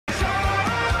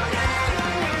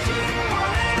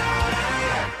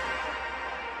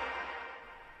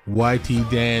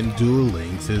YTDan Duel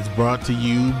Links is brought to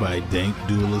you by dank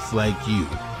duelists like you.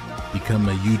 Become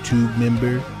a YouTube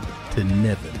member to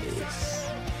never miss.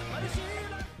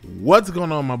 What's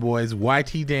going on, my boys?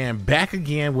 YTDan back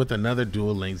again with another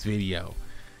Duel Links video.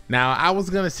 Now, I was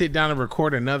going to sit down and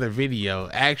record another video.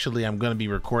 Actually, I'm going to be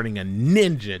recording a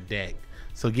ninja deck.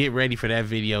 So get ready for that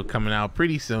video coming out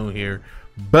pretty soon here.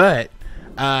 But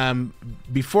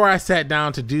before I sat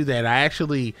down to do that, I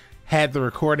actually had the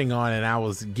recording on and I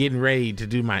was getting ready to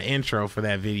do my intro for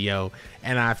that video,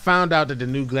 and I found out that the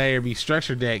new Gladiator B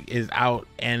structure deck is out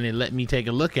and it let me take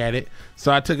a look at it.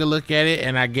 So I took a look at it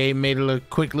and I made a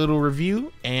quick little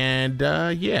review, and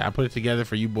yeah, I put it together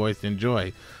for you boys to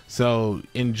enjoy. So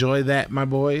enjoy that, my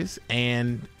boys,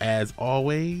 and as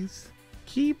always,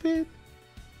 keep it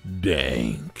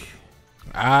dank.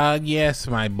 Yes,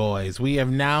 my boys, we have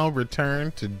now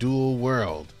returned to Duel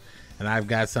World, and I've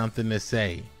got something to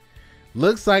say.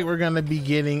 Looks like we're going to be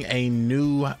getting a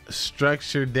new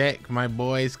structure deck, my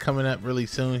boys, coming up really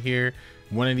soon here.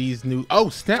 One of these new... Oh,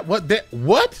 snap.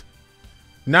 What?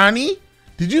 Nani?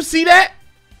 Did you see that?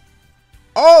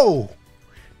 Oh,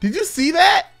 did you see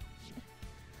that?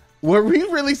 Were we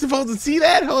really supposed to see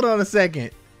that? Hold on a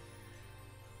second.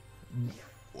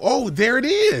 Oh, there it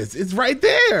is. It's right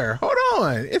there. Hold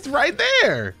on. It's right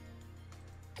there.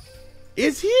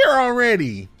 It's here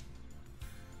already.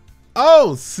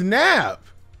 Oh, snap.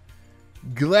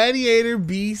 Gladiator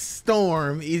B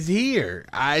Storm is here.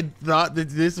 I thought that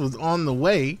this was on the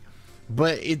way,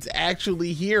 but it's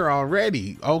actually here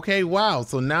already. Okay, wow.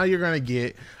 So now you're going to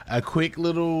get a quick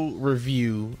little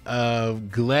review of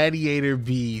Gladiator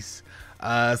B's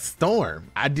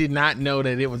Storm. I did not know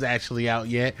that it was actually out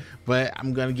yet, but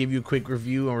I'm going to give you a quick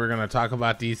review, and we're going to talk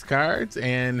about these cards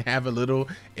and have a little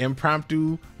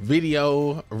impromptu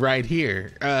video right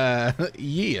here.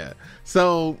 Yeah,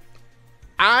 so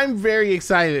I'm very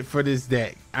excited for this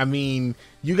deck. I mean,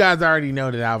 you guys already know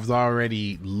that I was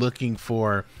already looking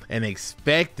for and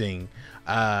expecting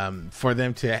for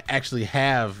them to actually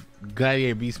have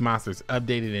Gladiator Beast monsters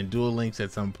updated in Duel Links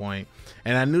at some point,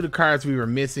 and I knew the cards we were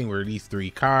missing were these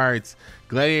three cards: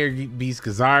 Gladiator Beast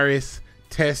Gazaris,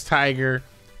 Test Tiger,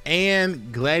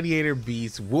 and Gladiator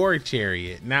Beast War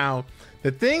Chariot. Now,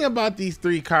 the thing about these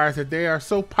three cards that they are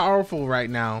so powerful right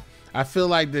now, I feel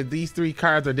like that these three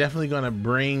cards are definitely going to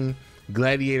bring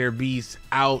Gladiator Beast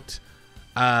out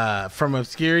from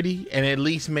obscurity and at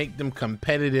least make them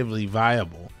competitively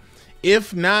viable,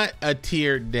 if not a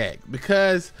tiered deck,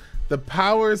 because the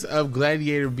powers of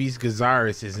Gladiator Beast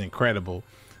Gazaris is incredible.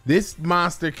 This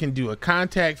monster can do a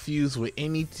contact fuse with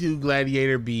any two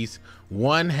Gladiator Beasts.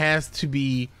 One has to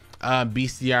be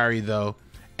Bestiary though,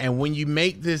 and when you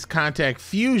make this contact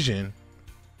fusion,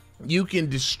 you can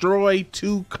destroy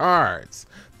two cards.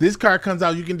 This card comes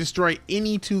out, you can destroy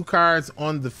any two cards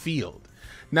on the field.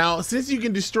 Now, since you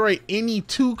can destroy any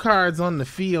two cards on the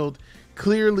field,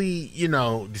 clearly, you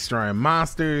know, destroying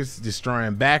monsters,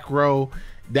 destroying back row,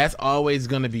 that's always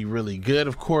going to be really good,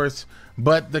 of course.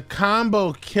 But the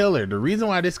combo killer, the reason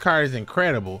why this card is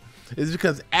incredible is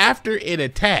because after it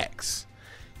attacks,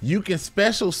 you can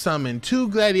special summon two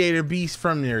Gladiator Beasts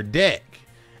from your deck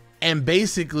and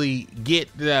basically get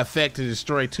the effect to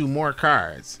destroy two more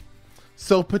cards.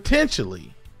 So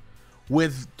potentially,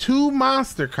 with two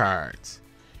monster cards,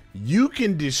 you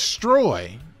can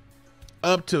destroy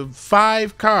up to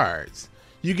 5 cards.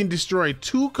 You can destroy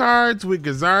 2 cards with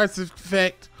Gazaris'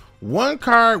 effect, 1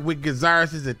 card with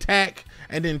Gazaris' attack,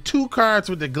 and then 2 cards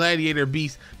with the Gladiator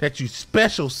Beast that you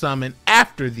special summon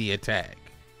after the attack.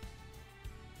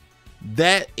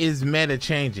 That is meta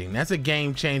changing. That's a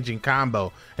game changing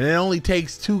combo, and it only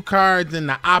takes 2 cards and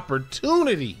the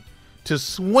opportunity to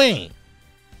swing.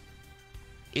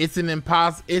 It's an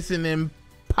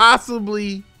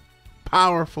impossibly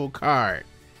powerful card,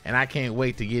 and I can't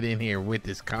wait to get in here with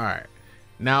this card.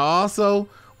 Now also,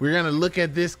 we're going to look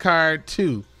at this card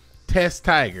too, Test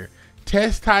Tiger.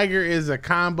 Test Tiger is a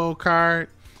combo card.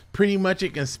 Pretty much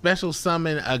it can special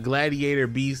summon a Gladiator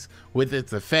Beast with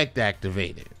its effect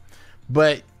activated.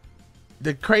 But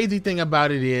the crazy thing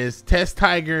about it is Test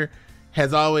Tiger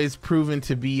has always proven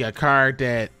to be a card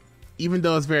that, even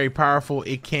though it's very powerful,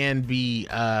 it can be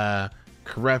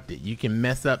corrupted. You can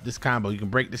mess up this combo. You can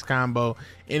break this combo.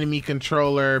 Enemy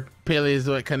controller,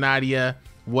 Paleozoic Canadia,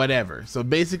 whatever. So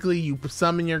basically, you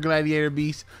summon your Gladiator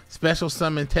Beast, special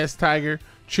summon Test Tiger,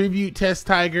 tribute Test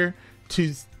Tiger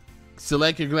to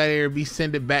select your Gladiator Beast,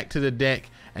 send it back to the deck,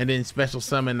 and then special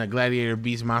summon a Gladiator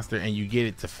Beast monster, and you get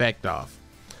its effect off.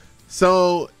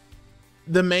 So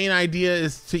the main idea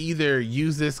is to either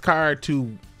use this card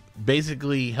to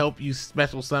basically help you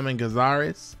special summon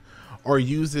Gazaris, or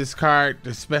use this card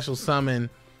to special summon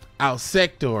out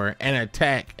Sector and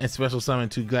attack and special summon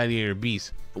 2 Gladiator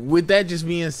Beasts. With that just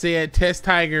being said, Test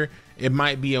Tiger, it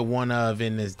might be a one of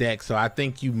in this deck. So I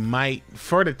think you might,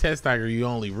 for the Test Tiger, you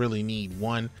only really need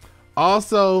 1.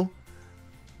 Also,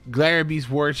 Gladiator Beast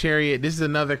War Chariot, this is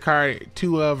another card,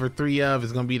 2 of or 3 of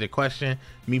is going to be the question.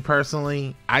 Me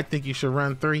personally, I think you should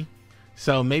run 3.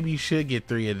 So maybe you should get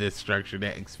 3 of this structure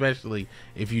deck, especially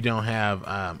if you don't have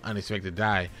unexpected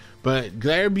die. But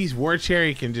Gladiator Beast War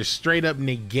Chariot can just straight up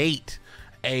negate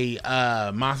a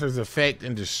monster's effect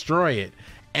and destroy it.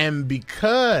 And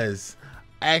because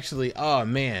actually, oh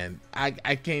man, I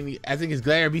can't, I think it's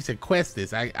Gladiator Beast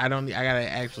Equestis. I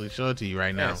gotta actually show it to you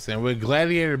right now. Yes. And with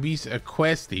Gladiator Beast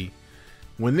Equestis,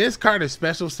 when this card is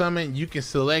special summoned, you can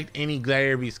select any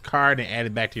Gladiator Beast card and add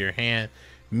it back to your hand,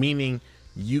 meaning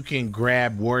you can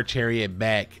grab War Chariot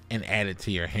back and add it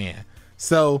to your hand.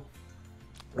 So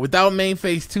without main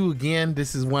phase 2, again,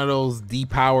 this is one of those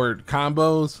depowered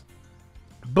combos,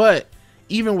 but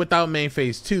even without main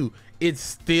phase 2, it's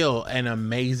still an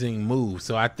amazing move.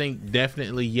 So I think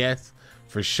definitely yes,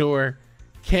 for sure.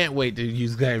 Can't wait to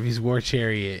use Gladiator Beast War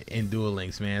Chariot in Duel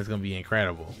Links, man. It's gonna be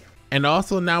incredible. And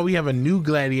also now we have a new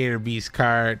Gladiator Beast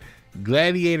card,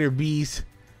 Gladiator Beast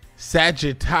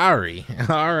Sagittari.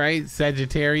 All right,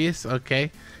 Sagittarius.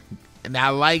 Okay, and I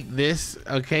like this.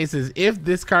 Okay, it says if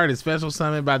this card is special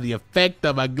summoned by the effect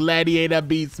of a Gladiator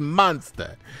Beast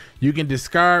monster, you can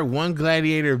discard 1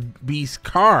 Gladiator Beast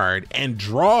card and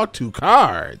draw 2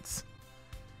 cards.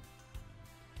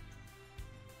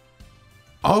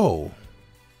 Oh,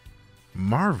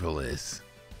 marvelous.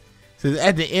 So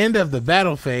at the end of the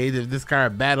battle phase, if this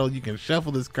card battled, you can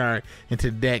shuffle this card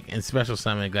into the deck and special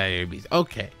summon Gladiator Beast.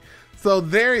 Okay, so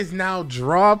there is now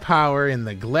draw power in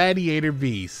the Gladiator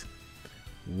Beast.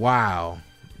 Wow,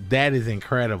 that is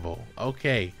incredible.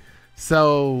 Okay,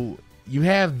 so you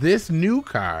have this new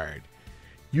card.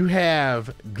 You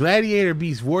have Gladiator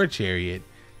Beast War Chariot,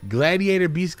 Gladiator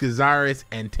Beast Gazaris,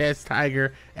 and Test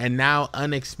Tiger, and now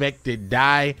Unexpected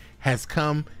Die has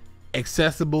come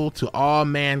accessible to all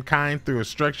mankind through a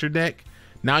structure deck.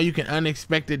 Now you can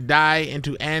Unexpected Die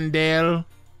into Andel,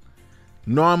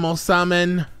 normal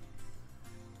summon,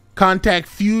 contact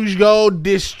Fugo,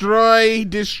 destroy,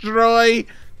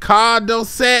 Cardo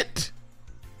set.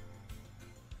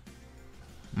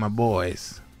 My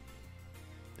boys,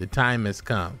 the time has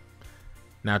come.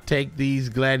 Now take these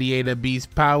Gladiator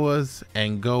Beast powers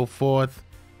and go forth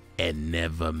and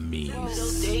never miss.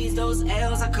 Those days, those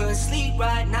L's, I couldn't sleep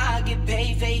right now. I get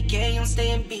paid, vacay, I'm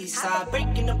staying B-side.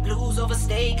 Breaking the blues over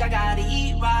steak, I gotta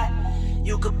eat right.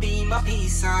 You could be my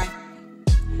peace sign.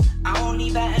 I don't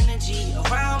need that energy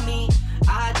around me.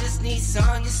 I just need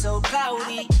sun, you're so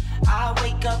cloudy. I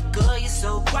wake up good, you're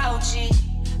so grouchy.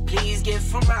 Please get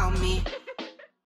from around me.